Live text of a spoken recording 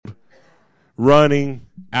running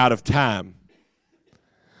out of time.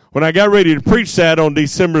 When I got ready to preach that on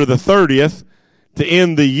December the 30th to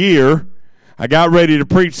end the year, I got ready to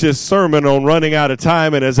preach this sermon on running out of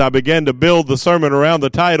time, and as I began to build the sermon around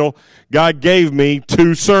the title, God gave me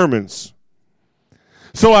 2 sermons.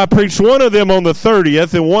 So I preached one of them on the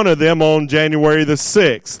 30th and one of them on January the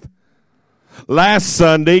 6th. Last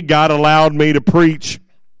Sunday, God allowed me to preach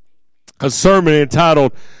a sermon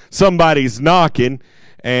entitled Somebody's Knocking.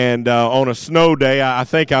 And on a snow day, I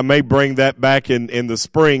think I may bring that back in the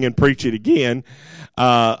spring and preach it again.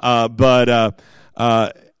 But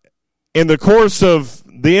in the course of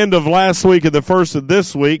the end of last week and the first of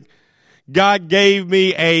this week, God gave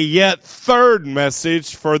me a yet third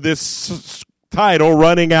message for this title,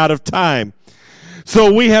 Running Out of Time.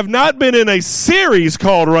 So we have not been in a series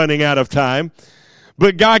called Running Out of Time,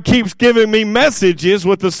 but God keeps giving me messages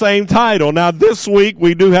with the same title. Now this week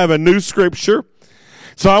we do have a new scripture.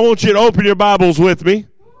 So I want you to open your Bibles with me.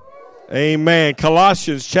 Amen.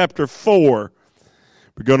 Colossians chapter 4.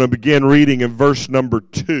 We're going to begin reading in verse number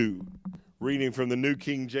 2. Reading from the New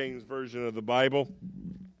King James Version of the Bible.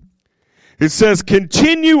 It says,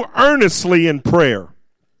 continue earnestly in prayer,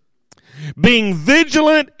 being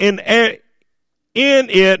vigilant in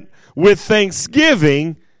it with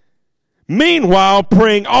thanksgiving, meanwhile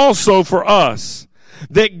praying also for us,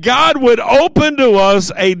 that God would open to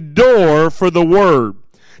us a door for the word,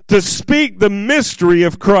 to speak the mystery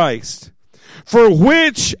of Christ, for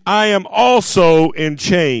which I am also in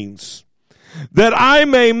chains, that I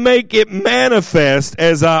may make it manifest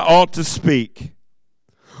as I ought to speak.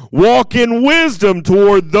 Walk in wisdom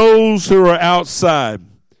toward those who are outside,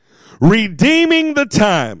 redeeming the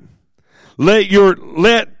time. Let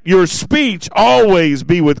your speech always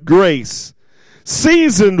be with grace,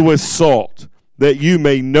 seasoned with salt, that you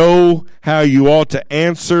may know how you ought to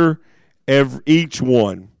answer each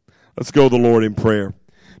one. Let's go to the Lord in prayer.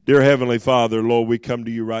 Dear Heavenly Father, Lord, we come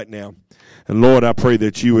to you right now. And Lord, I pray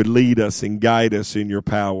that you would lead us and guide us in your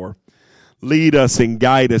power. Lead us and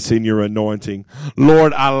guide us in your anointing.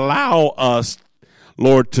 Lord, allow us,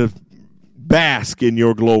 Lord, to bask in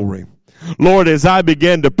your glory. Lord, as I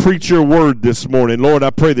begin to preach your word this morning, Lord,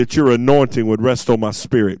 I pray that your anointing would rest on my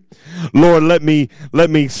spirit. Lord, let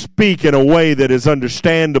me speak in a way that is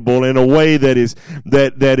understandable, in a way that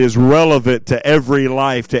is relevant to every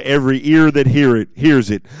life, to every ear that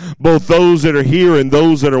hears it, both those that are here and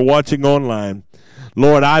those that are watching online.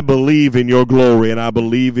 Lord, I believe in your glory and I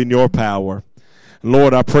believe in your power.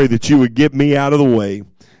 Lord, I pray that you would get me out of the way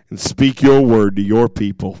and speak your word to your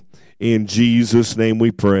people. In Jesus' name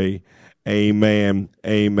we pray. Amen,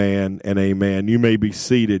 amen, and amen. You may be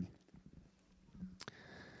seated.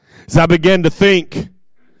 As I began to think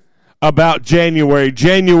about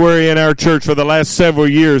January in our church for the last several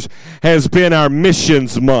years has been our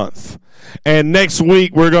missions month. And next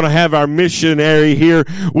week, we're going to have our missionary here.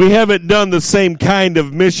 We haven't done the same kind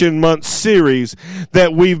of mission month series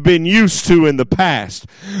that we've been used to in the past.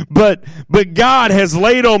 But God has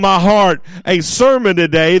laid on my heart a sermon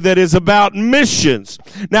today that is about missions.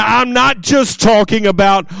 Now, I'm not just talking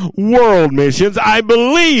about world missions. I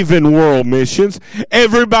believe in world missions.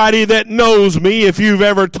 Everybody that knows me, if you've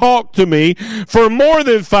ever talked to me for more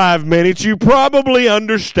than 5 minutes, you probably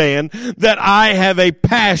understand that I have a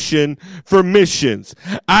passion for missions.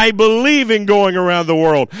 I believe in going around the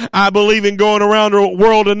world. I believe in going around the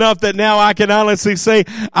world enough that now I can honestly say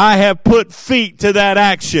I have put feet to that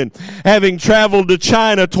action. Having traveled to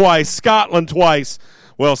China twice, Scotland twice.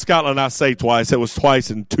 Well, Scotland, I say twice. It was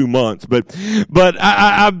twice in 2 months. But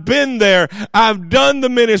I've been there. I've done the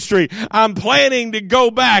ministry. I'm planning to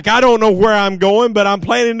go back. I don't know where I'm going, but I'm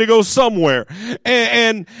planning to go somewhere.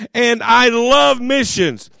 And I love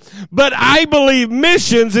missions. But I believe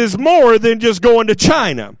missions is more than just going to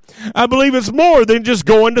China. I believe it's more than just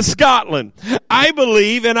going to Scotland. I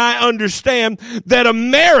believe and I understand that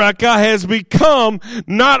America has become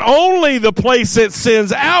not only the place that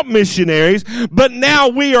sends out missionaries, but now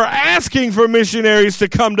we are asking for missionaries to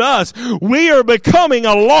come to us. We are becoming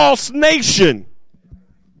a lost nation.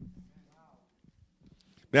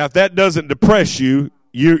 Now, if that doesn't depress you,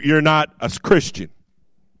 you're not a Christian.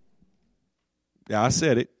 Yeah, I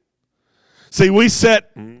said it. See, I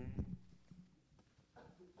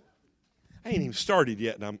ain't even started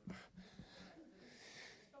yet, and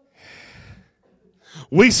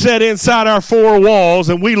we sit inside our 4 walls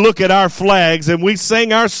and we look at our flags and we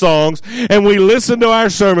sing our songs and we listen to our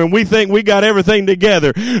sermon. We think we got everything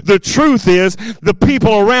together. The truth is the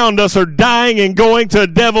people around us are dying and going to a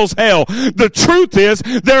devil's hell. The truth is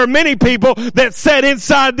there are many people that sit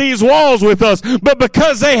inside these walls with us, but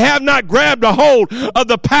because they have not grabbed a hold of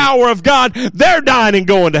the power of God, they're dying and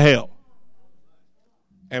going to hell.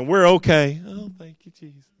 And we're okay. Oh, thank you,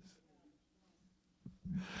 Jesus.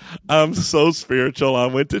 I'm so spiritual. I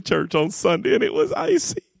went to church on Sunday and it was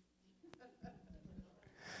icy.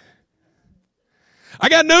 I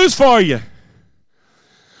got news for you.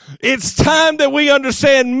 It's time that we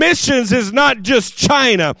understand missions is not just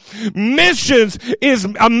China. Missions is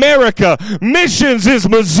America. Missions is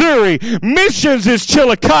Missouri. Missions is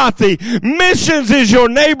Chillicothe. Missions is your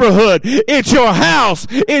neighborhood. It's your house.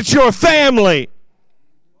 It's your family.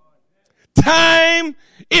 Time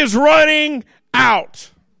is running out.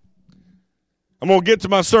 I'm going to get to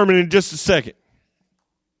my sermon in just a second.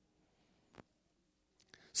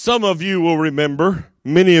 Some of you will remember.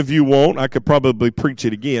 Many of you won't. I could probably preach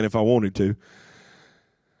it again if I wanted to.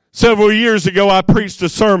 Several years ago, I preached a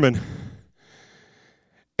sermon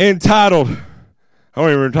entitled, I don't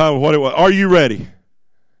even remember what it was, Are You Ready?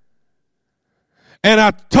 And I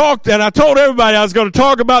told everybody I was going to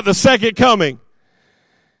talk about the second coming.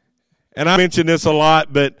 And I mention this a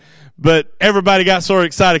lot, but everybody got so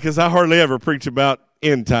excited because I hardly ever preach about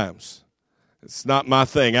end times. It's not my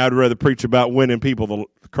thing. I'd rather preach about winning people to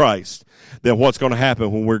Christ than what's going to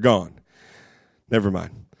happen when we're gone. Never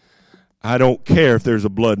mind. I don't care if there's a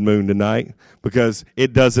blood moon tonight because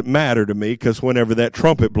it doesn't matter to me because whenever that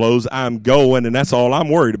trumpet blows, I'm going, and that's all I'm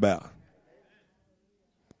worried about.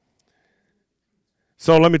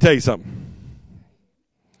 So let me tell you something.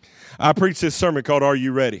 I preached this sermon called Are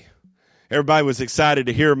You Ready? Everybody was excited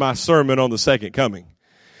to hear my sermon on the second coming.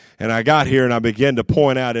 And I got here and I began to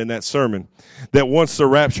point out in that sermon that once the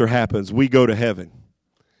rapture happens, we go to heaven.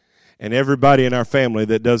 And everybody in our family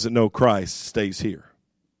that doesn't know Christ stays here.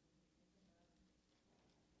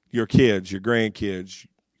 Your kids, your grandkids,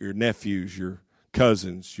 your nephews, your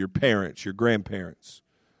cousins, your parents, your grandparents.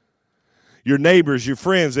 Your neighbors, your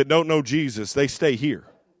friends that don't know Jesus, they stay here.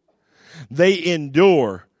 They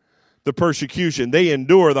endure the persecution. They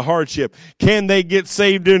endure the hardship. Can they get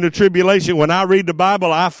saved in the tribulation? When I read the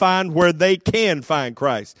Bible, I find where they can find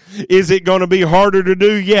Christ. Is it going to be harder to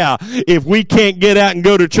do? Yeah. If we can't get out and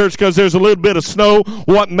go to church because there's a little bit of snow,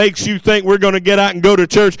 what makes you think we're going to get out and go to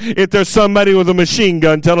church if there's somebody with a machine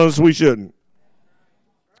gun telling us we shouldn't?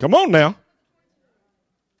 Come on now.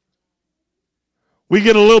 We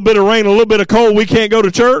get a little bit of rain, a little bit of cold, we can't go to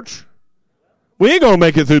church? We ain't going to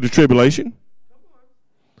make it through the tribulation.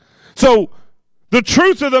 So, the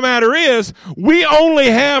truth of the matter is, we only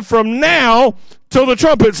have from now till the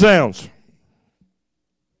trumpet sounds.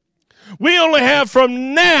 We only have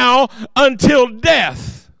from now until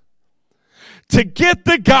death to get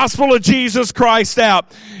the gospel of Jesus Christ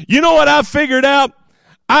out. You know what I figured out?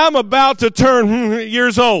 I'm about to turn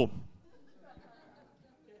years old.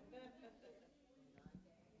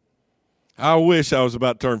 I wish I was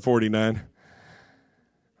about to turn 49.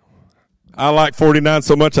 I like 49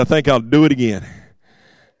 so much I think I'll do it again.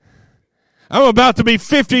 I'm about to be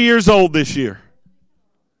 50 years old this year.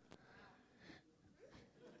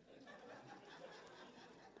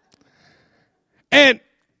 And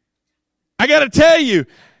I got to tell you,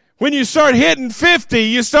 when you start hitting 50,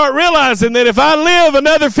 you start realizing that if I live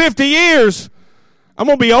another 50 years, I'm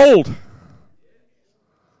going to be old.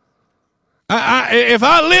 If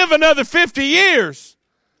I live another 50 years,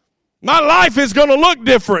 my life is going to look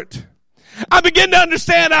different. I begin to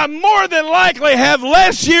understand I more than likely have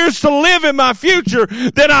less years to live in my future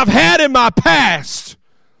than I've had in my past.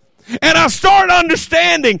 And I start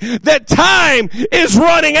understanding that time is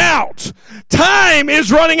running out. Time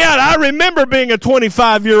is running out. I remember being a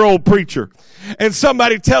 25-year-old preacher and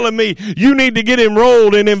somebody telling me, you need to get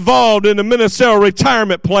enrolled and involved in the ministerial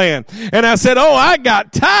retirement plan. And I said, oh, I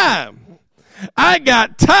got time. I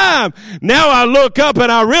got time. Now I look up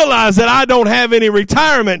and I realize that I don't have any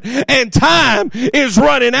retirement and time is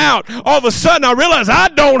running out. All of a sudden I realize I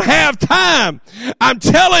don't have time. I'm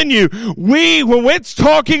telling you, when we're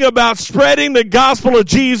talking about spreading the gospel of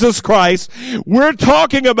Jesus Christ, we're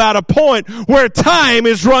talking about a point where time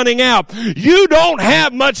is running out. You don't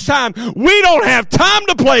have much time. We don't have time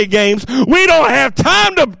to play games. We don't have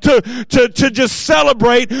time to just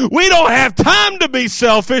celebrate. We don't have time to be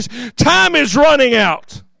selfish. Time is running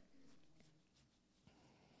out.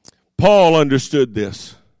 Paul understood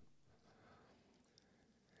this.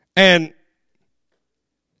 And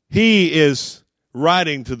he is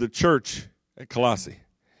writing to the church at Colossae.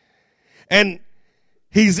 And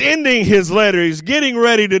he's ending his letter. He's getting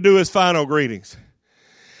ready to do his final greetings.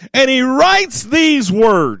 And he writes these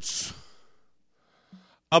words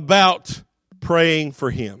about praying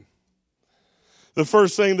for him. The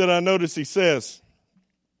first thing that I notice he says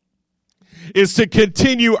is to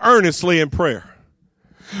continue earnestly in prayer.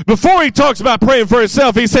 Before he talks about praying for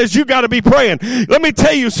himself, he says, you got to be praying. Let me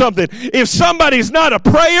tell you something. If somebody's not a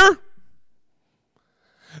prayer,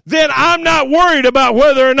 then I'm not worried about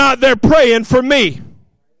whether or not they're praying for me.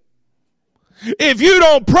 If you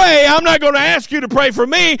don't pray, I'm not going to ask you to pray for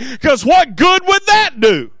me, because what good would that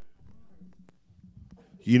do?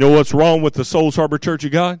 You know what's wrong with the Souls Harbor Church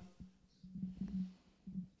of God?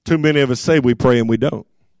 Too many of us say we pray and we don't.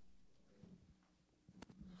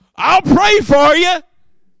 I'll pray for you,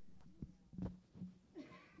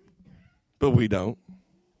 but we don't.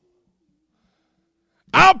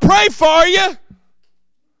 I'll pray for you,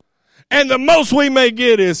 and the most we may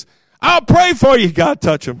get is, I'll pray for you. God,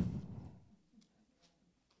 touch them.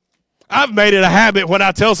 I've made it a habit when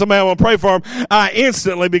I tell somebody I want to pray for them, I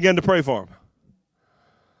instantly begin to pray for them.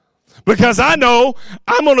 Because I know,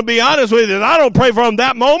 I'm going to be honest with you, that I don't pray for them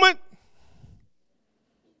that moment,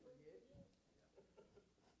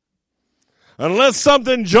 unless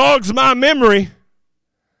something jogs my memory,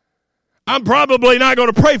 I'm probably not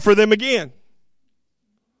going to pray for them again.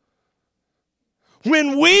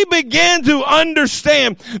 When we begin to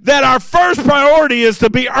understand that our first priority is to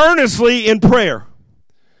be earnestly in prayer,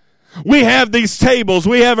 we have these tables.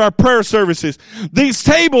 We have our prayer services. These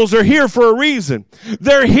tables are here for a reason.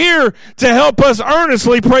 They're here to help us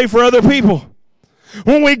earnestly pray for other people.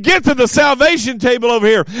 When we get to the salvation table over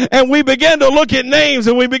here and we begin to look at names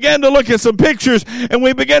and we begin to look at some pictures and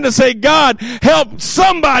we begin to say, God, help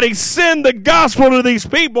somebody send the gospel to these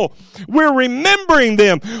people. We're remembering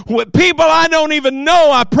them. People I don't even know,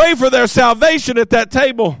 I pray for their salvation at that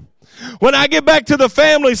table. When I get back to the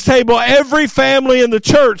families table, every family in the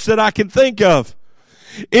church that I can think of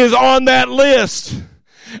is on that list.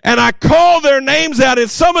 And I call their names out, and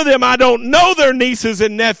some of them I don't know their nieces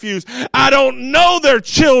and nephews. I don't know their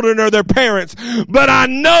children or their parents. But I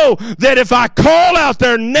know that if I call out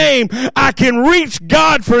their name, I can reach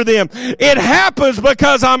God for them. It happens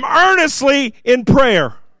because I'm earnestly in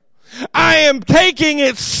prayer. I am taking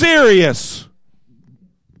it serious.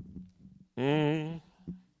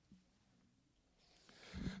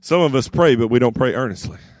 Some of us pray, but we don't pray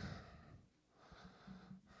earnestly.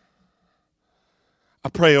 I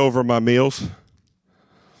pray over my meals.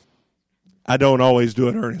 I don't always do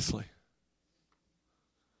it earnestly.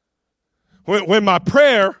 When my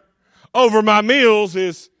prayer over my meals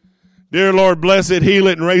is, dear Lord, bless it, heal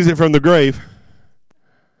it, and raise it from the grave,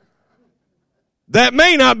 that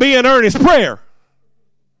may not be an earnest prayer.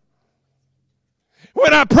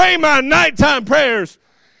 When I pray my nighttime prayers,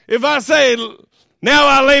 if I say, now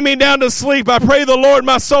I lay me down to sleep, I pray the Lord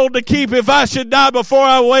my soul to keep, if I should die before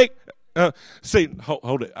I wake.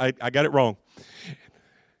 Hold it. I got it wrong.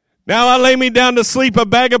 Now I lay me down to sleep, a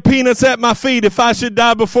bag of peanuts at my feet. If I should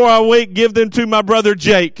die before I wake, give them to my brother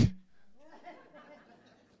Jake.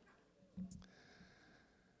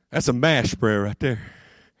 That's a MASH prayer right there.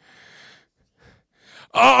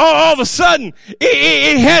 All of a sudden,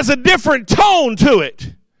 it has a different tone to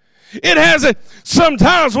it. It has a,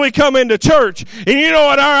 sometimes we come into church, and you know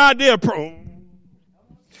what our idea of prayer,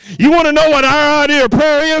 you want to know what our idea of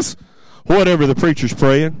prayer is? Whatever the preacher's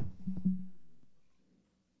praying.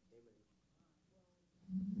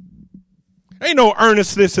 Ain't no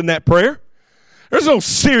earnestness in that prayer. There's no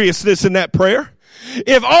seriousness in that prayer.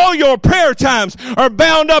 If all your prayer times are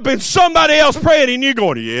bound up in somebody else praying and you're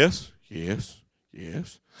going, yes, yes,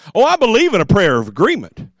 yes. Oh, I believe in a prayer of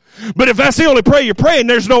agreement. But if that's the only prayer you're praying,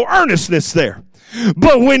 there's no earnestness there.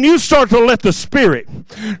 But when you start to let the Spirit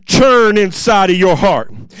churn inside of your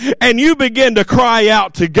heart and you begin to cry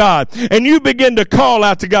out to God and you begin to call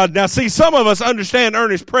out to God. Now see, some of us understand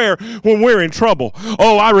earnest prayer when we're in trouble.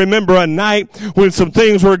 Oh, I remember a night when some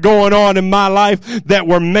things were going on in my life that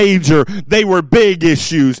were major. They were big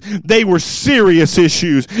issues. They were serious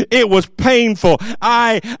issues. It was painful.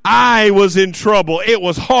 I was in trouble. It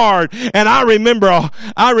was hard. And I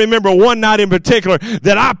remember one night in particular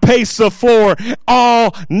that I paced the floor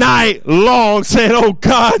all night long saying, oh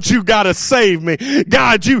God, you got to save me.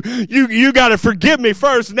 God, you got to forgive me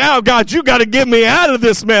first. Now, God, you got to get me out of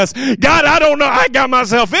this mess. God, I don't know. I got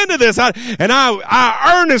myself into this.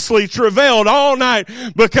 I earnestly travailed all night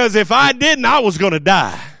because if I didn't, I was going to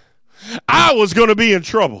die. I was going to be in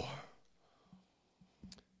trouble.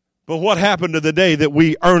 But what happened to the day that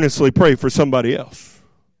we earnestly pray for somebody else?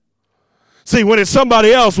 See, when it's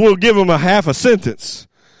somebody else, we'll give them a half a sentence.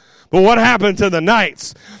 But what happened to the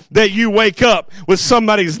nights that you wake up with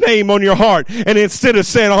somebody's name on your heart, and instead of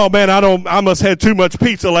saying, oh man, I must have too much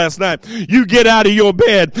pizza last night, you get out of your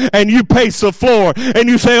bed and you pace the floor and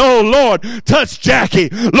you say, oh Lord, touch Jackie.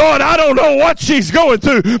 Lord, I don't know what she's going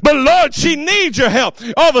through, but Lord, she needs your help.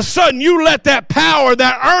 All of a sudden you let that power,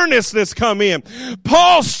 that earnestness come in.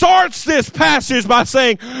 Paul starts this passage by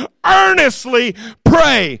saying, earnestly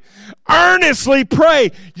pray. Earnestly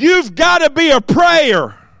pray. You've got to be a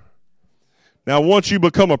prayer. Now, once you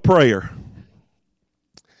become a prayer,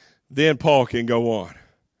 then Paul can go on.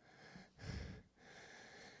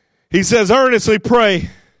 He says, earnestly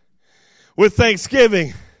pray with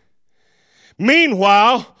thanksgiving.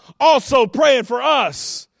 Meanwhile, also praying for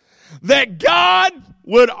us that God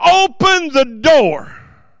would open the door.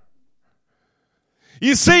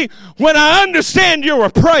 You see, when I understand you're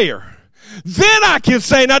a prayer, then I can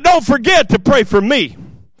say, now don't forget to pray for me.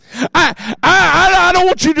 I don't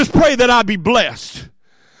want you to just pray that I be blessed.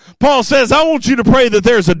 Paul says, I want you to pray that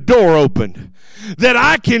there's a door opened, that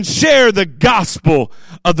I can share the gospel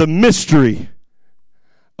of the mystery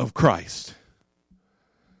of Christ.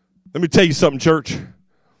 Let me tell you something, church.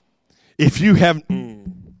 If you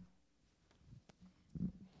haven't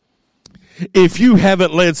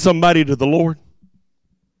led somebody to the Lord,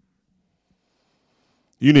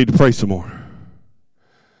 you need to pray some more.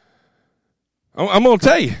 I'm going to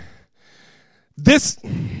tell you,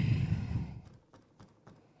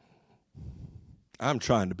 I'm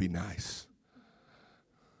trying to be nice.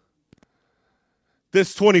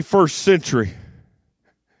 This 21st century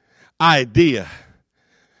idea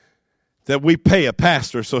that we pay a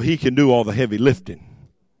pastor so he can do all the heavy lifting.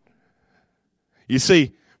 You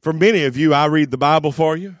see, for many of you, I read the Bible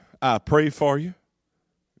for you. I pray for you.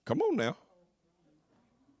 Come on now.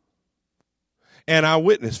 And I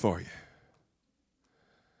witness for you.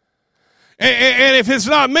 And if it's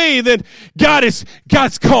not me, then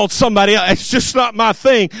God's called somebody else. It's just not my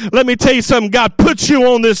thing. Let me tell you something. God puts you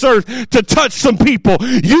on this earth to touch some people.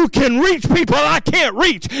 You can reach people I can't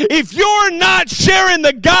reach. If you're not sharing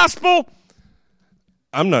the gospel,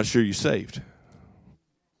 I'm not sure you're saved.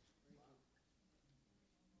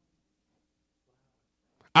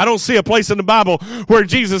 I don't see a place in the Bible where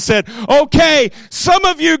Jesus said, okay, some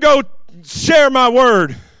of you go share my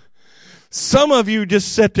word. Some of you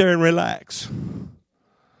just sit there and relax.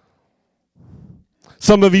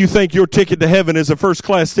 Some of you think your ticket to heaven is a first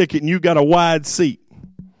class ticket and you got a wide seat.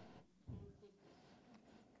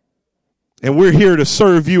 And we're here to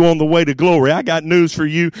serve you on the way to glory. I got news for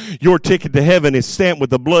you. Your ticket to heaven is stamped with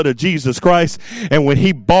the blood of Jesus Christ. And when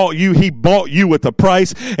he bought you with a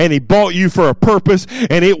price, and he bought you for a purpose.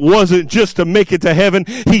 And it wasn't just to make it to heaven.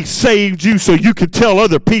 He saved you so you could tell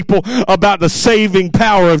other people about the saving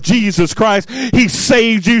power of Jesus Christ. He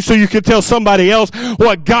saved you so you could tell somebody else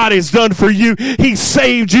what God has done for you. He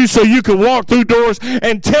saved you so you could walk through doors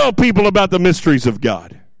and tell people about the mysteries of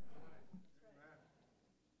God.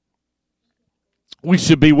 We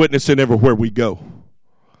should be witnessing everywhere we go.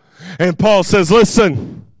 And Paul says,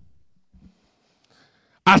 listen,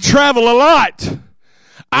 I travel a lot.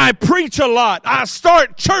 I preach a lot. I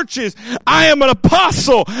start churches. I am an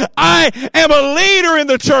apostle. I am a leader in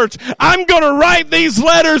the church. I'm going to write these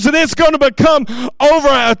letters, and it's going to become over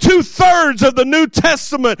 2/3 of the New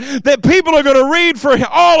Testament that people are going to read for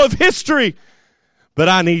all of history. But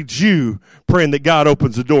I need you praying that God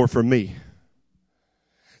opens the door for me.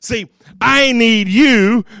 See, I need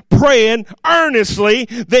you praying earnestly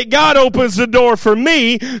that God opens the door for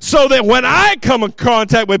me so that when I come in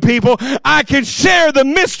contact with people, I can share the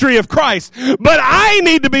mystery of Christ. But I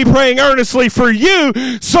need to be praying earnestly for you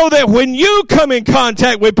so that when you come in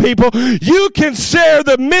contact with people, you can share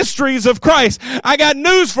the mysteries of Christ. I got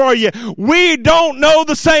news for you. We don't know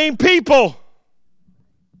the same people.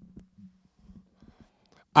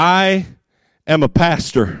 I am a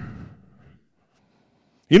pastor.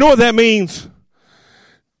 You know what that means?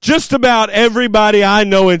 Just about everybody I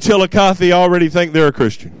know in Chillicothe already think they're a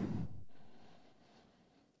Christian.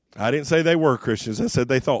 I didn't say they were Christians. I said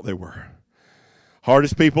they thought they were.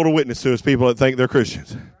 Hardest people to witness to is people that think they're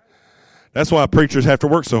Christians. That's why preachers have to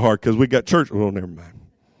work so hard, because we got church. Well, never mind.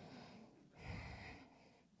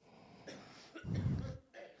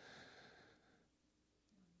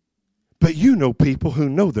 But you know people who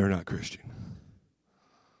know they're not Christian.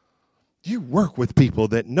 You work with people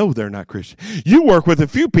that know they're not Christian. You work with a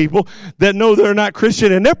few people that know they're not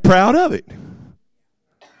Christian, and they're proud of it.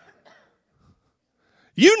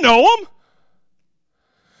 You know them.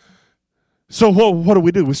 So what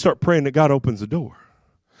do? We start praying that God opens the door.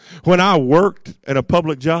 When I worked at a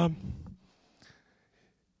public job,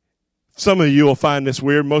 Some of you will find this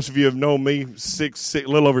weird. Most of you have known me a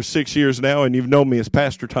little over 6 years now, and you've known me as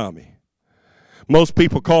Pastor Tommy. Most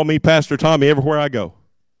people call me Pastor Tommy everywhere I go.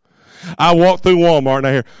 I walk through Walmart and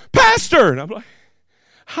I hear, Pastor! And I'm like,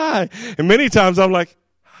 hi. And many times I'm like,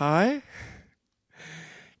 hi?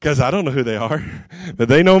 Because I don't know who they are, but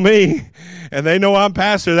they know me, and they know I'm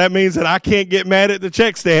pastor. That means that I can't get mad at the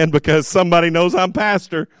check stand because somebody knows I'm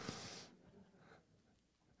pastor.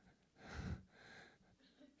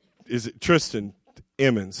 Is it Tristan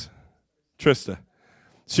Emmons? Trista.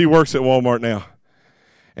 She works at Walmart now,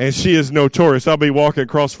 and she is notorious. I'll be walking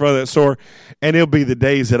across the front of that store, and it'll be the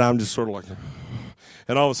days that I'm just sort of like,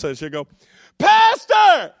 and all of a sudden she'll go,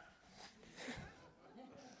 Pastor!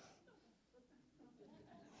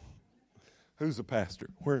 Who's the pastor?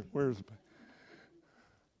 Where's the pastor?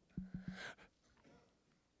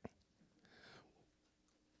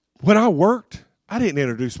 When I worked, I didn't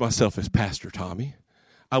introduce myself as Pastor Tommy.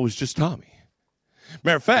 I was just Tommy.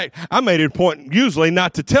 Matter of fact, I made it a point usually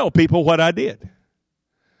not to tell people what I did.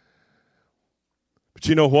 But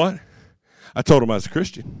you know what? I told them I was a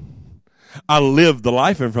Christian. I lived the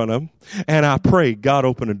life in front of them, and I prayed God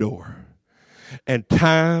open a door. And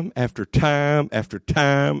time after time after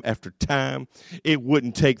time after time, it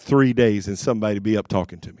wouldn't take 3 days and somebody be up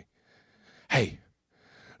talking to me. Hey,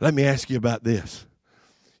 let me ask you about this.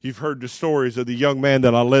 You've heard the stories of the young man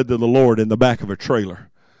that I led to the Lord in the back of a trailer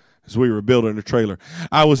as we were building a trailer.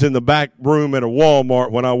 I was in the back room at a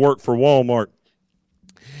Walmart when I worked for Walmart.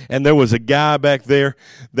 And there was a guy back there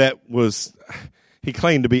that was, he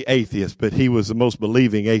claimed to be atheist, but he was the most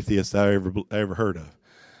believing atheist I ever heard of.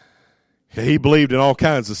 He believed in all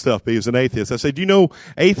kinds of stuff, but he was an atheist. I said, you know,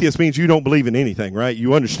 atheist means you don't believe in anything, right?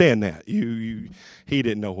 You understand that. He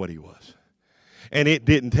didn't know what he was. And it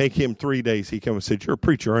didn't take him 3 days. He came and said, you're a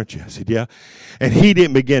preacher, aren't you? I said, yeah. And he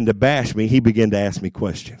didn't begin to bash me. He began to ask me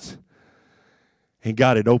questions. And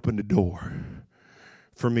God had opened the door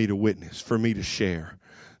for me to witness, for me to share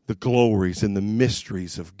the glories and the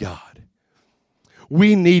mysteries of God.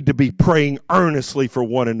 We need to be praying earnestly for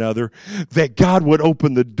one another that God would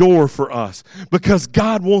open the door for us, because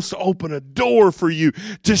God wants to open a door for you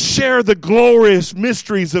to share the glorious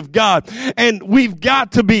mysteries of God. And we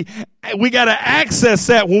got to access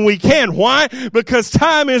that when we can. Why? Because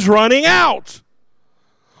time is running out.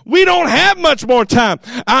 We don't have much more time.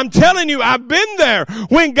 I'm telling you, I've been there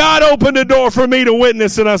when God opened the door for me to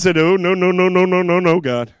witness, and I said, oh, no,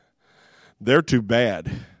 God. They're too bad.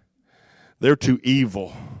 They're too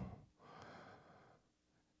evil.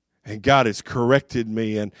 And God has corrected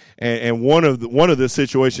me. And one of the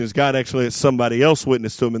situations, God actually had somebody else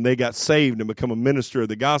witness to them, and they got saved and become a minister of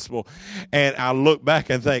the gospel. And I look back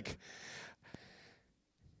and think,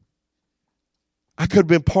 I could have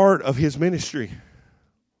been part of his ministry,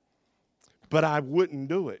 but I wouldn't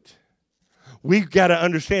do it. We've got to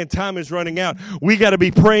understand time is running out. We got to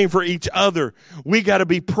be praying for each other. We got to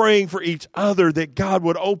be praying for each other that God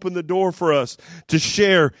would open the door for us to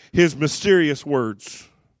share his mysterious words.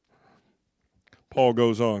 Paul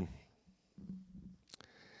goes on.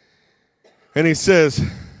 And he says,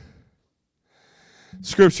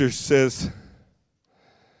 Scripture says,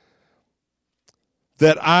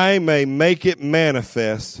 that I may make it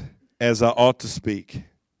manifest as I ought to speak.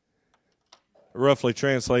 Roughly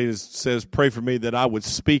translated says, pray for me that I would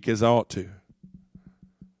speak as I ought to.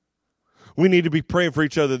 We need to be praying for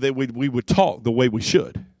each other that we would talk the way we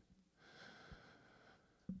should.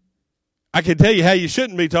 I can tell you how you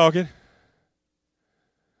shouldn't be talking.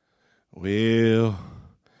 Well,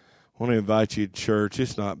 I want to invite you to church.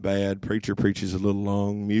 It's not bad. Preacher preaches a little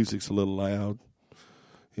long. Music's a little loud.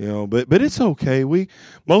 You know, but it's okay.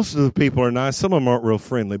 Most of the people are nice. Some of them aren't real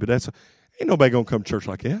friendly, but ain't nobody going to come to church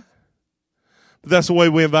like that. But that's the way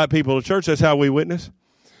we invite people to church. That's how we witness.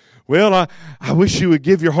 Well, I wish you would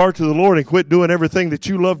give your heart to the Lord and quit doing everything that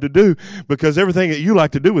you love to do, because everything that you like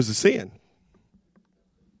to do is a sin.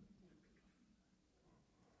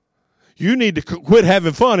 You need to quit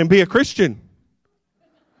having fun and be a Christian.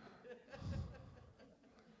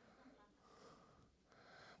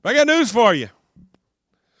 I got news for you.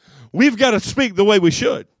 We've got to speak the way we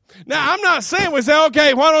should. Now, I'm not saying we say,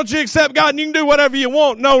 okay, why don't you accept God and you can do whatever you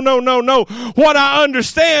want. No. What I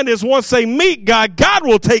understand is once they meet God, God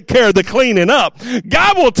will take care of the cleaning up.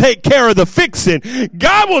 God will take care of the fixing.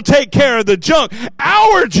 God will take care of the junk.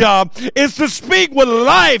 Our job is to speak with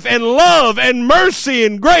life and love and mercy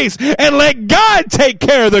and grace and let God take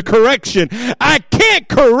care of the correction. I can't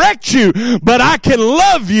correct you, but I can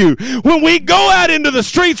love you. When we go out into the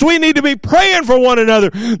streets, we need to be praying for one another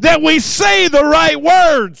that we say the right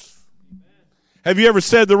words. Have you ever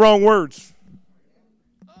said the wrong words?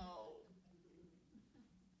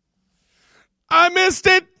 I missed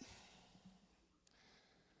it.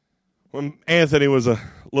 When Anthony was a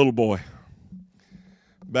little boy,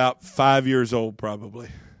 about 5 years old probably,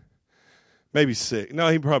 maybe 6. No,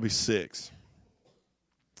 he probably 6.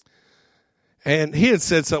 And he had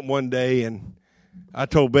said something one day, and I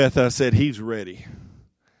told Beth, I said, he's ready.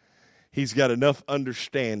 He's got enough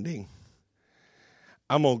understanding.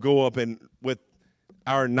 I'm going to go up and with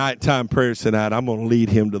our nighttime prayers tonight, I'm going to lead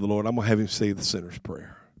him to the Lord. I'm going to have him say the sinner's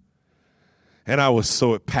prayer. And I was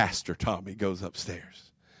so Pastor Tommy goes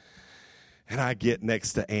upstairs. And I get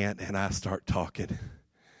next to Aunt, and I start talking.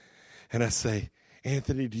 And I say,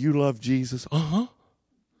 Anthony, do you love Jesus? Uh-huh.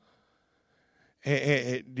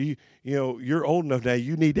 And do you're old enough now,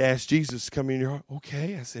 you need to ask Jesus to come in your heart.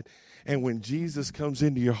 Okay, I said, and when Jesus comes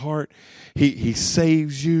into your heart, he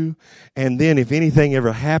saves you. And then if anything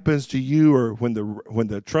ever happens to you, or when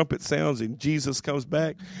the trumpet sounds and Jesus comes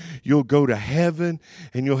back, you'll go to heaven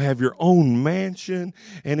and you'll have your own mansion,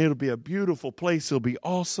 and it'll be a beautiful place. It'll be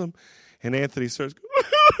awesome. And Anthony starts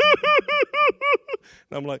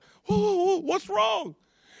and I'm like, whoa, what's wrong?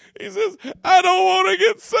 He says, I don't want to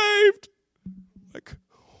get saved. Like,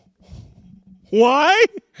 why?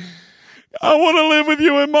 I want to live with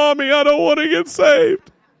you and Mommy. I don't want to get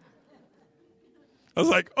saved. I was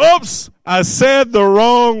like, oops, I said the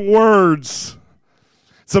wrong words.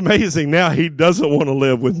 It's amazing. Now he doesn't want to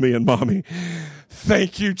live with me and Mommy.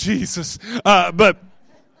 Thank you, Jesus. But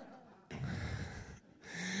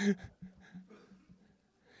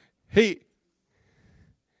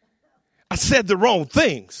I said the wrong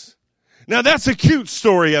things. Now, that's a cute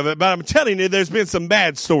story of it, but I'm telling you, there's been some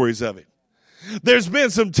bad stories of it. There's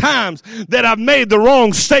been some times that I've made the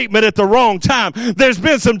wrong statement at the wrong time. There's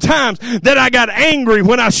been some times that I got angry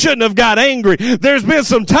when I shouldn't have got angry. There's been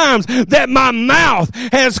some times that my mouth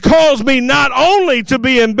has caused me not only to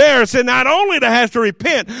be embarrassed and not only to have to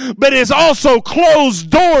repent, but it's also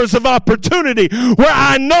closed doors of opportunity where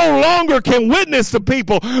I no longer can witness to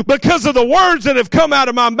people because of the words that have come out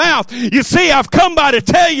of my mouth. You see, I've come by to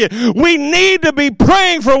tell you, we need to be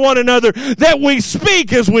praying for one another that we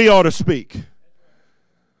speak as we ought to speak.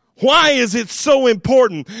 Why is it so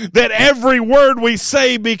important that every word we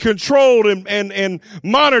say be controlled and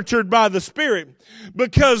monitored by the Spirit?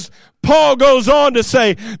 Because Paul goes on to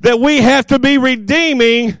say that we have to be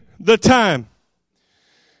redeeming the time.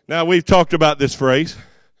 Now, we've talked about this phrase.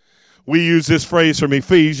 We use this phrase from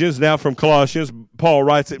Ephesians, now from Colossians. Paul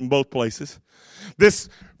writes it in both places. This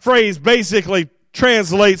phrase basically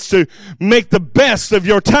translates to make the best of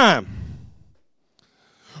your time.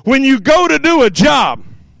 When you go to do a job,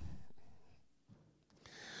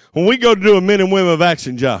 when we go to do a Men and Women of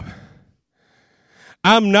Action job,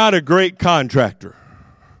 I'm not a great contractor.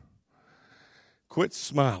 Quit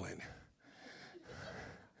smiling.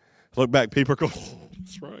 Look back, people go,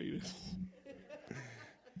 that's right.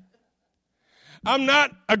 I'm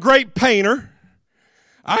not a great painter.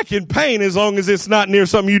 I can paint as long as it's not near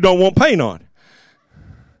something you don't want paint on.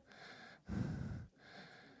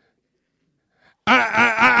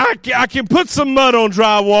 I can put some mud on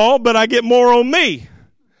drywall, but I get more on me.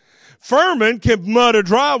 Furman can mud a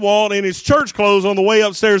drywall in his church clothes on the way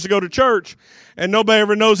upstairs to go to church, and nobody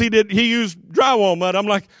ever knows he used drywall mud. I'm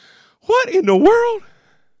like, what in the world?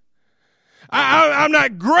 I'm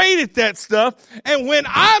not great at that stuff, and when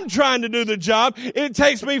I'm trying to do the job, it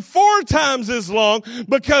takes me 4 times as long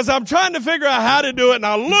because I'm trying to figure out how to do it, and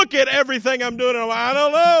I look at everything I'm doing, and I'm like, I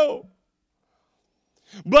don't know.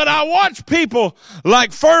 But I watch people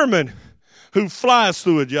like Furman who flies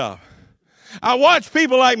through a job. I watch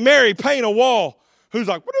people like Mary paint a wall who's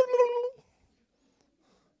like,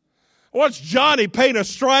 I watch Johnny paint a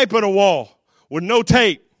stripe in a wall with no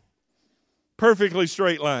tape. Perfectly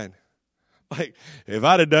straight line. Like, if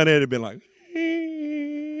I'd have done it, it'd been like,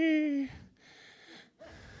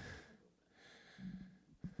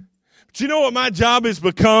 But you know what my job has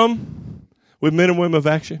become with Men and Women of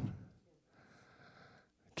Action?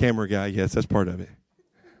 Camera guy, yes, that's part of it.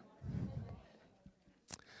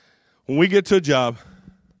 When we get to a job,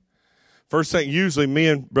 first thing, usually me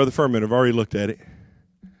and Brother Furman have already looked at it.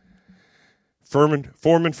 Foreman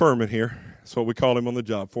here. That's what we call him on the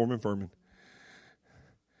job, Foreman.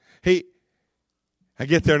 I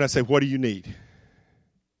get there and I say, what do you need?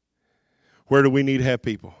 Where do we need to have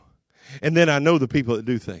people? And then I know the people that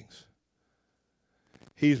do things.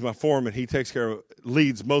 He's my foreman. He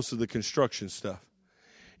leads most of the construction stuff.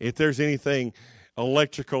 If there's anything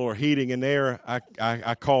electrical or heating in there,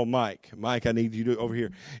 I call Mike. Mike, I need you to over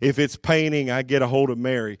here. If it's painting, I get a hold of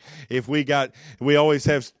Mary. If we always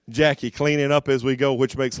have Jackie cleaning up as we go,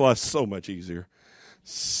 which makes life so much easier.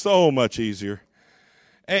 So much easier.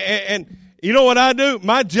 And you know what I do?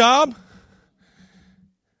 My job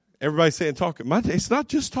Everybody's saying talking. It's not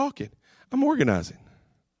just talking. I'm organizing.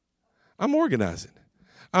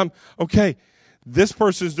 Okay. This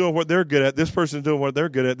person's doing what they're good at. This person's doing what they're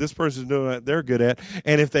good at. This person's doing what they're good at.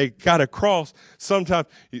 And if they got across, sometimes,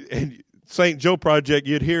 and St. Joe Project,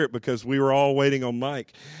 you'd hear it because we were all waiting on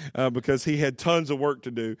Mike because he had tons of work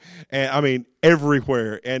to do. And I mean,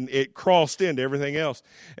 everywhere. And it crossed into everything else.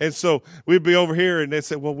 And so we'd be over here and they'd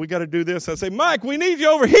say, well, we got to do this. I'd say, Mike, we need you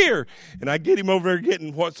over here. And I'd get him over there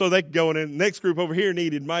getting what, so they could go in. And the next group over here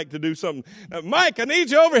needed Mike to do something. Mike, I need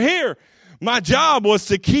you over here. My job was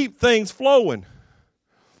to keep things flowing.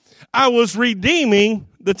 I was redeeming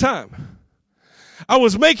the time. I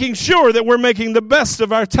was making sure that we're making the best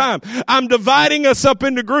of our time. I'm dividing us up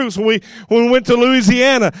into groups. When we went to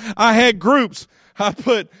Louisiana, I had groups. I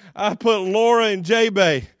put Laura and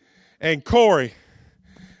J-Bay and Corey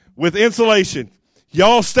with insulation.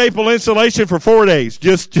 Y'all staple insulation for 4 days.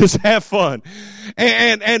 Just have fun.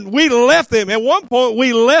 And we left them. At one point,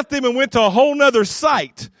 we left them and went to a whole nother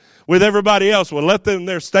site with everybody else. We left them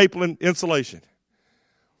there stapling insulation.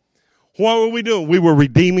 What were we doing? We were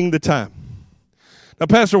redeeming the time. Now,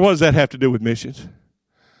 Pastor, what does that have to do with missions?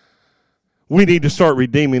 We need to start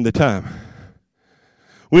redeeming the time.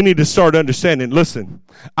 We need to start understanding, listen,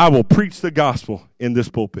 I will preach the gospel in this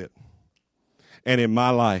pulpit and in my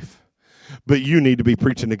life, but you need to be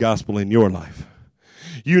preaching the gospel in your life.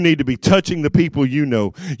 You need to be touching the people you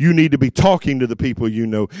know. You need to be talking to the people you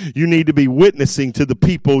know. You need to be witnessing to the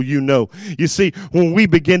people you know. You see, when we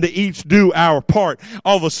begin to each do our part,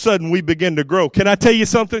 all of a sudden we begin to grow. Can I tell you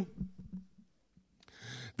something?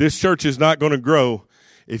 This church is not going to grow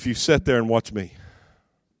if you sit there and watch me.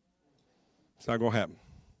 It's not going to happen.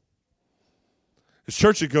 This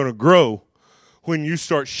church is going to grow when you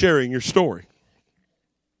start sharing your story.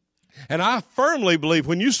 And I firmly believe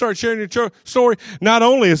when you start sharing your story, not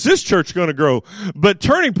only is this church going to grow, but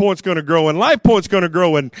Turning Point's going to grow, and Life Point's going to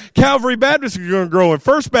grow, and Calvary Baptist is going to grow, and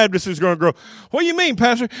First Baptist is going to grow. What do you mean,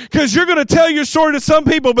 Pastor? Because you're going to tell your story to some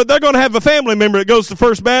people, but they're going to have a family member that goes to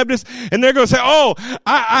First Baptist, and they're going to say,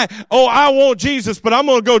 I want Jesus, but I'm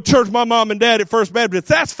going to go to church with my mom and dad at First Baptist.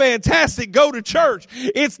 That's fantastic. Go to church.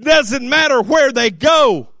 It doesn't matter where they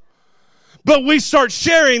go. But we start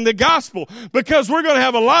sharing the gospel because we're going to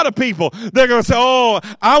have a lot of people. They're going to say,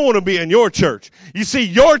 I want to be in your church. You see,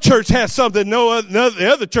 your church has something the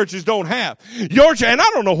other churches don't have. Your church, and I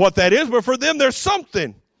don't know what that is, but for them, there's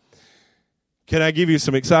something. Can I give you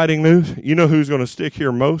some exciting news? You know who's going to stick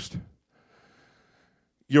here most?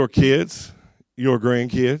 Your kids, your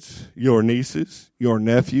grandkids, your nieces, your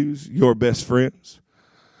nephews, your best friends.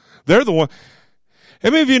 They're the one. How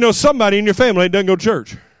many of you know somebody in your family that doesn't go to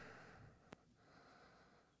church?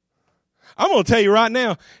 I'm going to tell you right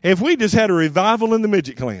now, if we just had a revival in the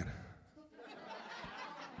midget clan.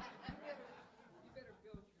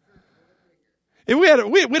 If we had,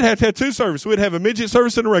 we'd have to have two services. We'd have a midget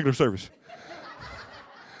service and a regular service.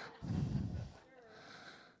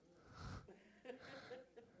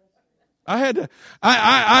 I had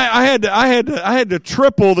to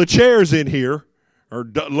triple the chairs in here, or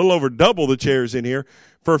a little over double the chairs in here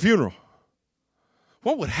for a funeral.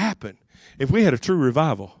 What would happen if we had a true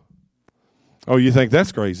revival? Oh, you think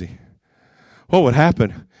that's crazy? What would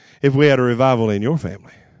happen if we had a revival in your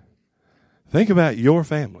family? Think about your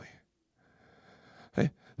family.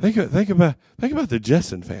 Hey, think about the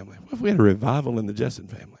Jessen family. What if we had a revival in the Jessen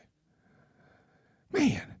family?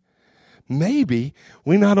 Man, maybe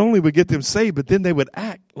we not only would get them saved, but then they would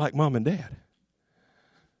act like mom and dad.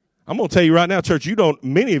 I'm going to tell you right now, church,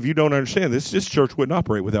 many of you don't understand this. This church wouldn't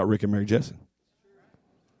operate without Rick and Mary Jessen.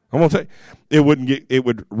 I'm going to tell you, it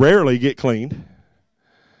would rarely get cleaned. There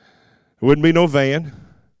wouldn't be no van.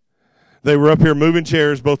 They were up here moving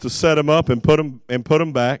chairs both to set them up and put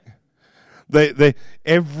them back. They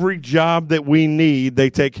every job that we need, they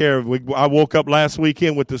take care of. I woke up last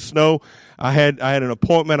weekend with the snow. I had an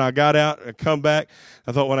appointment. I got out and come back.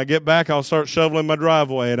 I thought when I get back, I'll start shoveling my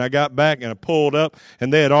driveway. And I got back and I pulled up,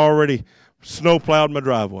 and they had already snow plowed my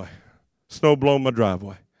driveway, snow blown my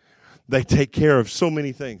driveway. They take care of so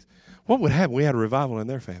many things. What would happen if we had a revival in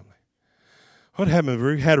their family? What would happen if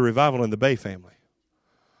we had a revival in the Bay family?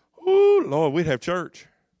 Ooh, Lord, we'd have church.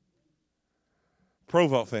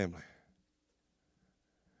 Provost family.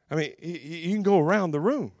 I mean, you can go around the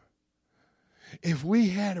room. If we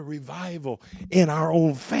had a revival in our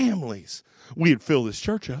own families, we'd fill this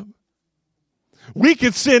church up. We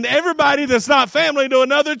could send everybody that's not family to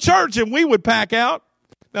another church and we would pack out.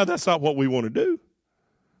 Now, that's not what we want to do.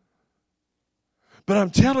 But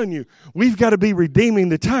I'm telling you, we've got to be redeeming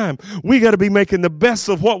the time. We got to be making the best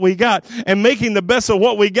of what we got. And making the best of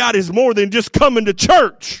what we got is more than just coming to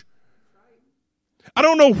church. I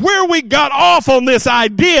don't know where we got off on this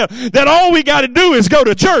idea that all we got to do is go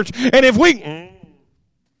to church. And if we... I'm going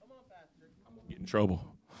to get in trouble.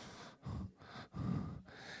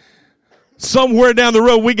 Somewhere down the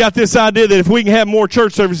road, we got this idea that if we can have more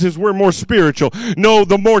church services, we're more spiritual. No,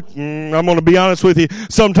 the more, I'm going to be honest with you,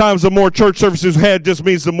 sometimes the more church services we have just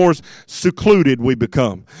means the more secluded we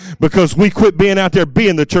become. Because we quit being out there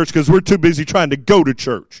being the church because we're too busy trying to go to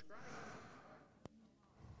church.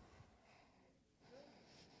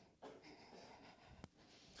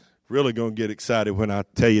 Really going to get excited when I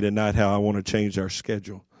tell you tonight how I want to change our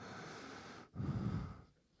schedule.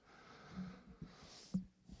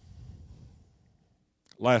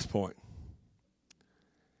 Last point.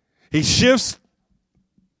 He shifts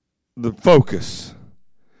the focus.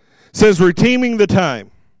 It says, redeeming the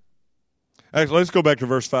time. Actually, let's go back to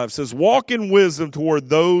verse 5. It says, walk in wisdom toward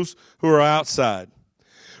those who are outside.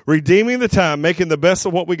 Redeeming the time, making the best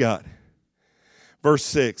of what we got. Verse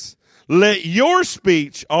 6. Let your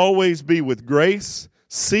speech always be with grace,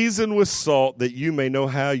 seasoned with salt, that you may know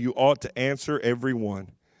how you ought to answer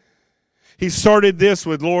everyone. He started this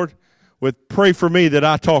with, Lord, with pray for me that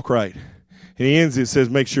I talk right. And he ends it, says,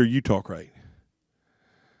 make sure you talk right.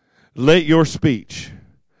 Let your speech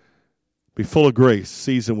be full of grace,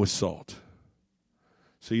 seasoned with salt,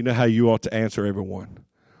 so you know how you ought to answer everyone.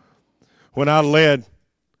 When I led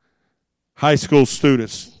high school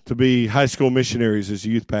students to be high school missionaries as a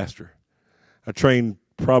youth pastor, I trained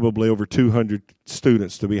probably over 200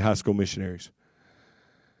 students to be high school missionaries.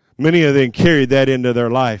 Many of them carried that into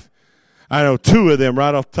their life. I know two of them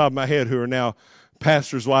right off the top of my head who are now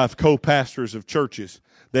pastors' wives, co-pastors of churches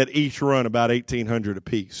that each run about 1,800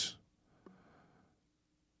 apiece.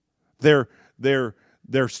 They're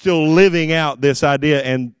still living out this idea,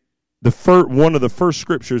 and one of the first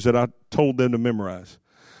scriptures that I told them to memorize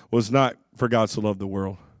was not for God so loved the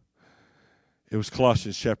world. It was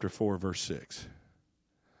Colossians chapter 4, verse 6.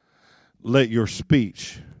 Let your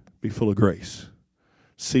speech be full of grace,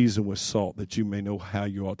 seasoned with salt, that you may know how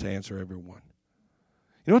you ought to answer everyone.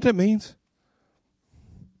 You know what that means?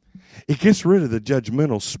 It gets rid of the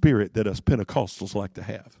judgmental spirit that us Pentecostals like to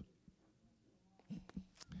have.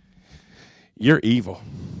 You're evil.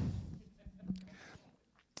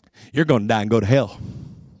 You're going to die and go to hell.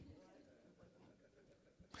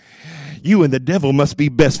 You and the devil must be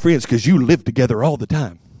best friends because you live together all the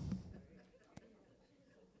time.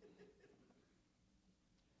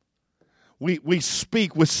 We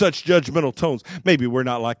speak with such judgmental tones. Maybe we're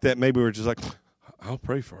not like that. Maybe we're just like, I'll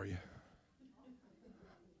pray for you.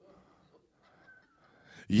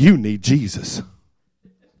 You need Jesus.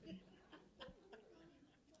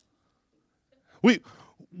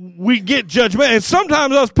 We get judgment. And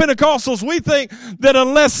sometimes us Pentecostals, we think that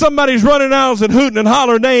unless somebody's running out and hooting and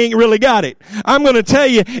hollering, they ain't really got it. I'm going to tell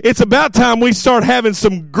you, it's about time we start having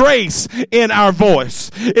some grace in our voice.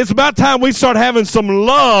 It's about time we start having some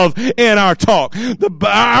love in our talk.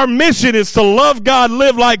 Our mission is to love God,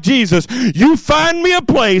 live like Jesus. You find me a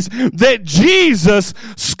place that Jesus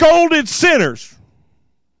scolded sinners.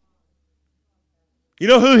 You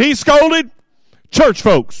know who he scolded? Church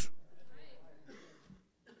folks.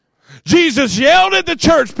 Jesus yelled at the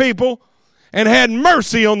church people and had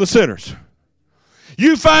mercy on the sinners.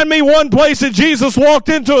 You find me one place that Jesus walked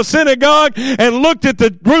into a synagogue and looked at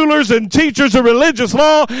the rulers and teachers of religious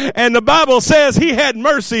law, and the Bible says he had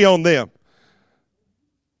mercy on them.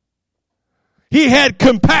 He had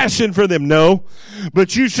compassion for them. No.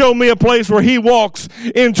 But you show me a place where he walks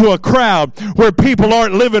into a crowd where people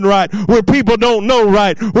aren't living right, where people don't know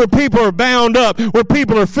right, where people are bound up, where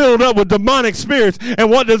people are filled up with demonic spirits. And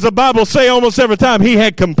what does the Bible say almost every time? He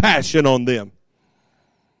had compassion on them.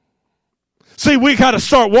 See, we got to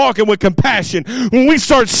start walking with compassion. When we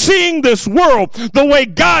start seeing this world the way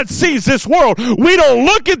God sees this world, we don't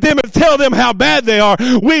look at them and tell them how bad they are.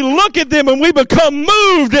 We look at them and we become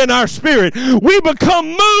moved in our spirit. We become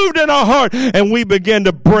moved in our heart, and we begin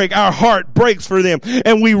to break. Our heart breaks for them,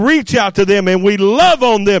 and we reach out to them, and we love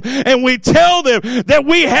on them, and we tell them that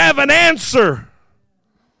we have an answer.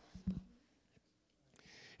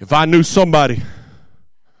 If I knew somebody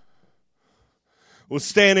was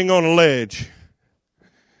standing on a ledge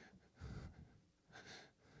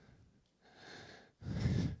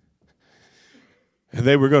and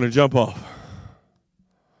they were going to jump off,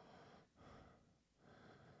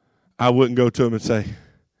 I wouldn't go to them and say,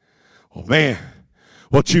 oh man,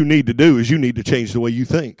 what you need to do is you need to change the way you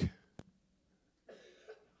think.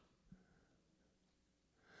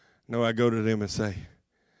 No, I go to them and say,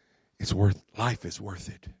 life is worth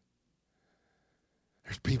it.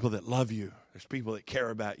 There's people that love you. There's people that care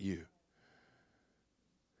about you.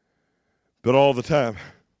 But all the time,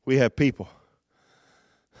 we have people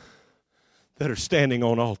that are standing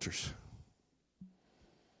on altars.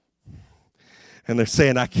 And they're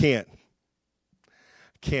saying, I can't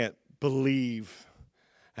believe,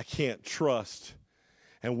 I can't trust.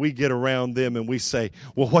 And we get around them and we say,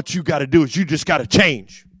 well, what you got to do is you just got to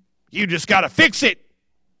change. You just got to fix it.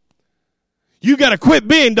 You got to quit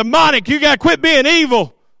being demonic. You got to quit being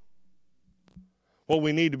evil. What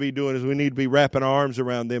we need to be doing is we need to be wrapping our arms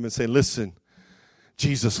around them and saying, listen,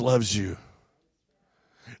 Jesus loves you.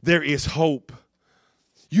 There is hope.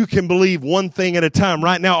 You can believe one thing at a time.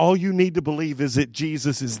 Right now, all you need to believe is that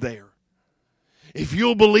Jesus is there. If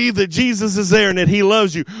you'll believe that Jesus is there and that He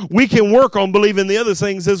loves you, we can work on believing the other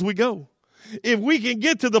things as we go. If we can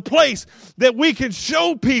get to the place that we can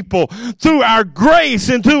show people through our grace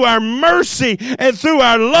and through our mercy and through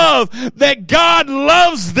our love that God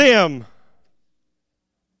loves them,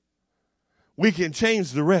 we can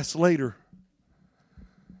change the rest later.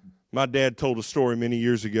 My dad told a story many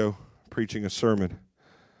years ago, preaching a sermon.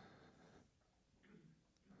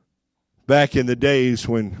 Back in the days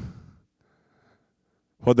when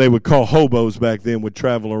what they would call hobos back then would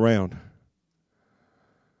travel around.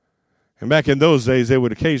 And back in those days, they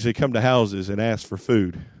would occasionally come to houses and ask for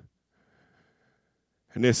food.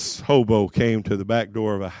 And this hobo came to the back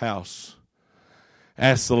door of a house,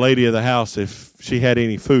 asked the lady of the house if she had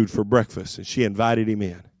any food for breakfast, and she invited him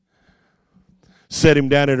in. Set him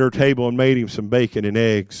down at her table and made him some bacon and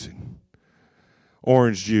eggs and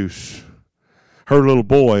orange juice. Her little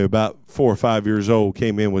boy, about 4 or 5 years old,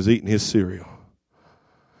 came in, was eating his cereal.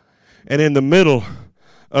 And in the middle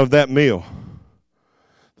of that meal,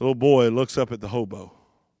 the little boy looks up at the hobo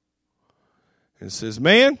and says,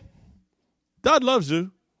 man, God loves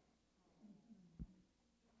you.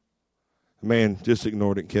 The man just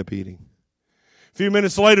ignored it and kept eating. A few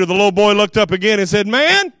minutes later, the little boy looked up again and said,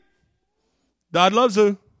 man, God loves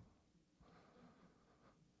you.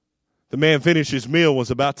 The man finished his meal and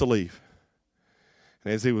was about to leave.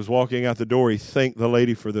 And as he was walking out the door, he thanked the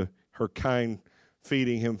lady for her kind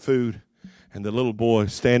feeding him food. And the little boy,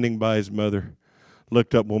 standing by his mother,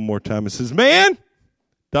 looked up one more time and says, man,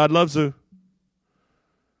 God loves you.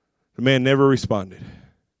 The man never responded.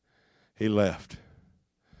 He left.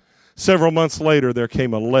 Several months later, there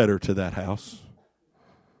came a letter to that house.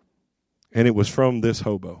 And it was from this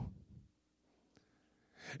hobo.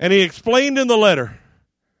 And he explained in the letter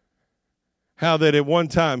how that at one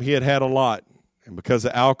time he had had a lot. And because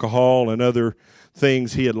of alcohol and other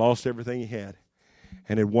things, he had lost everything he had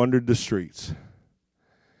and had wandered the streets.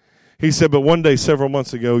 He said, but one day several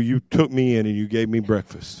months ago, you took me in and you gave me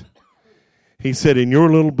breakfast. He said, and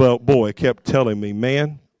your little boy kept telling me,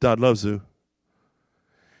 man, God loves you.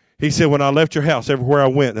 He said, when I left your house, everywhere I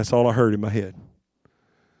went, that's all I heard in my head.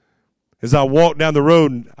 As I walked down the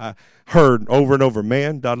road, I heard over and over,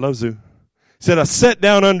 man, God loves you. He said, I sat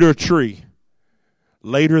down under a tree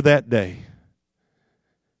later that day,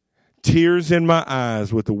 tears in my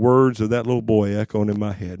eyes with the words of that little boy echoing in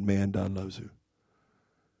my head, man, God loves you.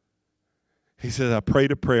 He said, I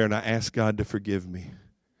prayed a prayer and I asked God to forgive me.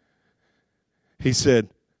 He said,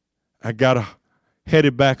 I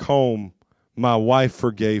headed back home. My wife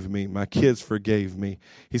forgave me. My kids forgave me.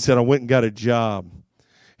 He said, I went and got a job.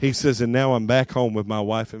 He says, and now I'm back home with my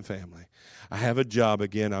wife and family. I have a job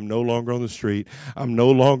again. I'm no longer on the street. I'm no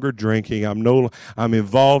longer drinking. I'm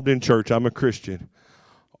involved in church. I'm a Christian.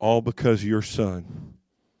 All because your son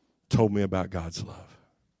told me about God's love.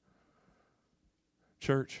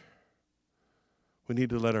 Church, we need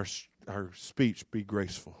to let our speech be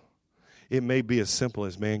graceful. It may be as simple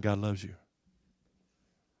as, man, God loves you.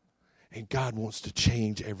 And God wants to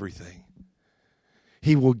change everything.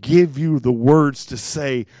 He will give you the words to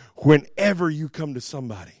say whenever you come to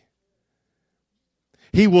somebody.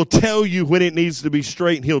 He will tell you when it needs to be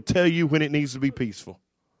straight, and He'll tell you when it needs to be peaceful.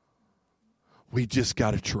 We just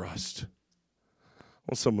got to trust. I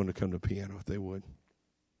want someone to come to the piano if they would.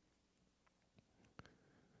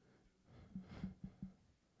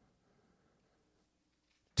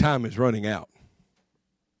 Time is running out.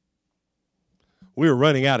 We're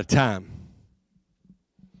running out of time.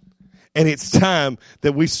 And it's time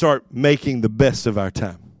that we start making the best of our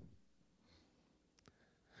time.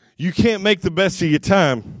 You can't make the best of your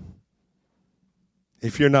time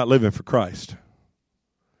if you're not living for Christ.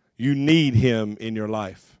 You need Him in your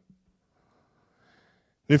life.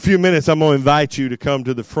 In a few minutes, I'm going to invite you to come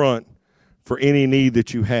to the front for any need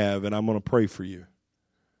that you have, and I'm going to pray for you.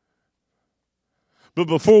 But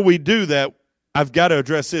before we do that, I've got to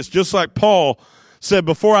address this. Just like Paul said,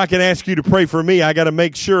 before I can ask you to pray for me, I got to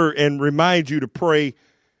make sure and remind you to pray,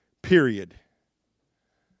 period.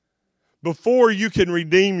 Before you can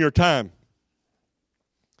redeem your time,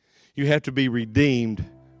 you have to be redeemed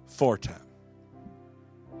for time.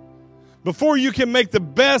 Before you can make the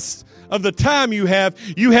best of the time you have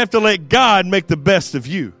to let God make the best of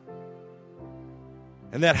you.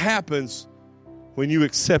 And that happens when you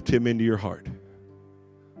accept Him into your heart.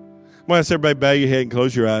 I'm going to ask everybody bow your head and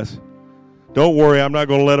close your eyes. Don't worry, I'm not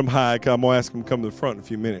going to let them hide, because I'm going to ask them to come to the front in a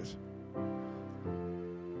few minutes.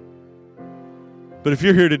 But if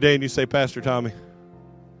you're here today and you say, Pastor Tommy,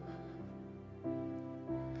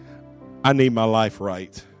 I need my life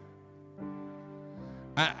right.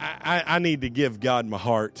 I need to give God my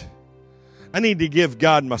heart. I need to give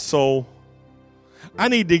God my soul. I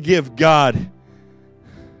need to give God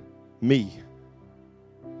me.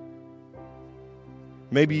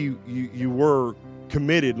 Maybe you were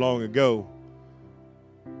committed long ago,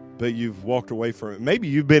 but you've walked away from it. Maybe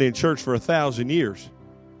you've been in church for 1,000 years,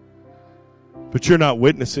 but you're not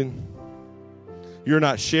witnessing. You're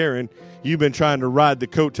not sharing. You've been trying to ride the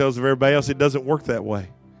coattails of everybody else. It doesn't work that way.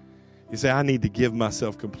 You say, I need to give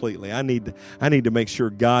myself completely. I need to make sure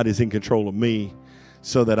God is in control of me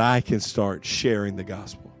so that I can start sharing the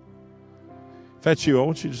gospel. If that's you, I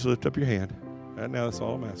want you to just lift up your hand. Right now, that's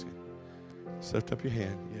all I'm asking. Just lift up your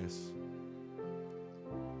hand. Yes.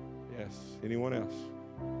 Yes. Anyone else?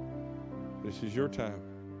 This is your time.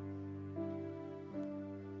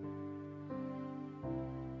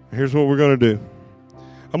 Here's what we're going to do.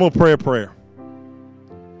 I'm going to pray a prayer.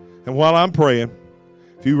 And while I'm praying,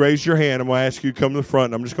 if you raise your hand, I'm going to ask you to come to the front,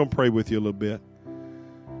 and I'm just going to pray with you a little bit.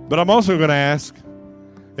 But I'm also going to ask,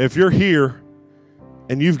 if you're here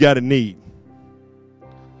and you've got a need,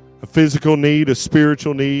 a physical need, a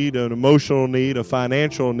spiritual need, an emotional need, a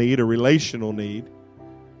financial need, a relational need,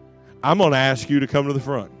 I'm going to ask you to come to the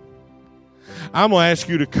front. I'm going to ask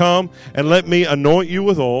you to come and let me anoint you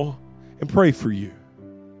with oil and pray for you.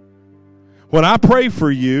 When I pray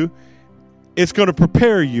for you, it's going to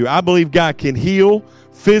prepare you. I believe God can heal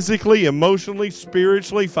physically, emotionally,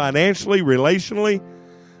 spiritually, financially, relationally,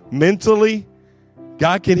 mentally.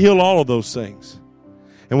 God can heal all of those things.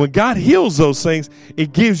 And when God heals those things,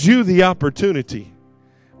 it gives you the opportunity,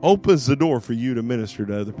 opens the door for you to minister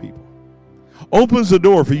to other people, opens the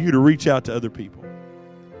door for you to reach out to other people.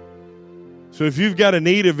 So if you've got a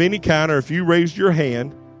need of any kind, or if you raised your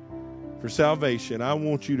hand for salvation, I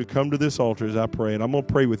want you to come to this altar as I pray, and I'm going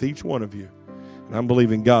to pray with each one of you. And I'm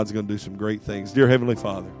believing God's going to do some great things. Dear Heavenly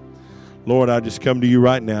Father, Lord, I just come to you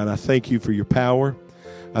right now, and I thank you for your power.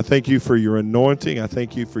 I thank you for your anointing. I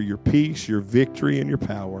thank you for your peace, your victory, and your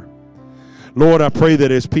power. Lord, I pray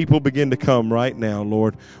that as people begin to come right now,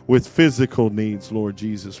 Lord, with physical needs, Lord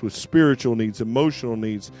Jesus, with spiritual needs, emotional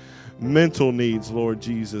needs, mental needs, Lord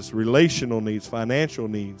Jesus, relational needs, financial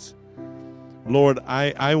needs, Lord,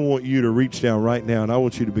 I want you to reach down right now, and I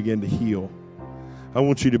want you to begin to heal. I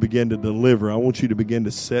want you to begin to deliver. I want you to begin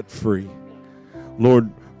to set free. Lord,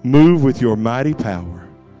 move with your mighty power.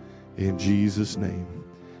 In Jesus' name,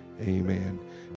 amen.